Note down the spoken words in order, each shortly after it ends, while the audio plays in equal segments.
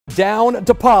Down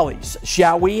to Polly's,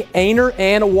 shall we? Aynor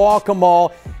and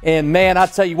Waccamaw. And man, I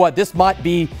tell you what, this might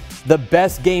be the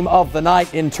best game of the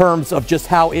night in terms of just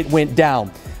how it went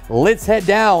down. Let's head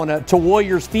down to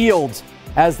Warriors Field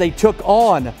as they took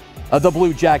on the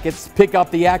Blue Jackets. Pick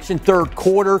up the action third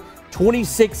quarter,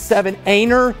 26-7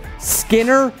 Aynor.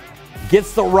 Skinner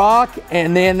gets the rock,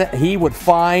 and then he would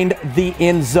find the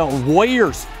end zone.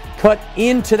 Warriors cut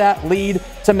into that lead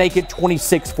to make it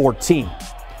 26-14.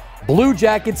 Blue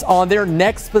Jackets on their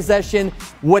next possession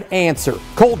would answer.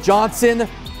 Cole Johnson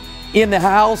in the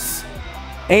house.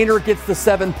 Aynor gets the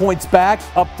 7 points back,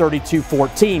 up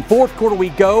 32-14. Fourth quarter we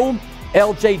go.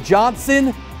 LJ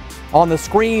Johnson on the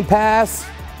screen pass.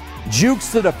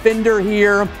 Jukes the defender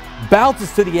here.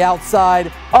 Bounces to the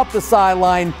outside, up the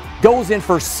sideline, goes in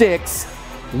for 6.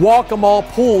 Waccamaw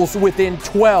pulls within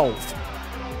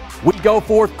 12. We go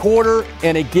fourth quarter,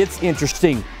 and it gets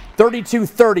interesting.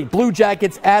 32-30, Blue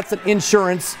Jackets add some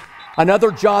insurance,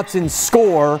 another Johnson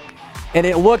score, and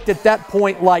it looked at that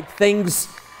point like things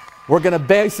were going to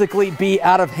basically be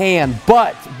out of hand.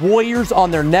 But Warriors on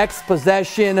their next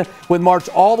possession would march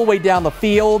all the way down the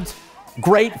field.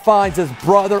 Great finds his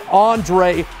brother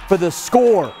Andre for the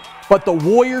score. But the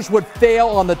Warriors would fail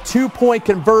on the 2-point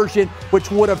conversion, which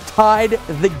would have tied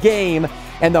the game.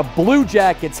 And the Blue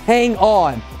Jackets hang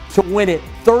on to win it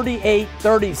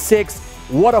 38-36.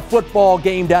 What a football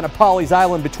game down at Polly's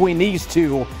Island between these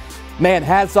two. Man,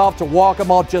 hats off to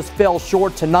Waccamaw, just fell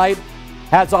short tonight.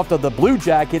 Hats off to the Blue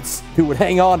Jackets, who would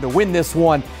hang on to win this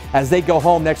one as they go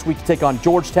home next week to take on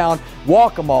Georgetown.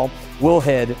 Waccamaw will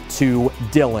head to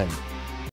Dillon.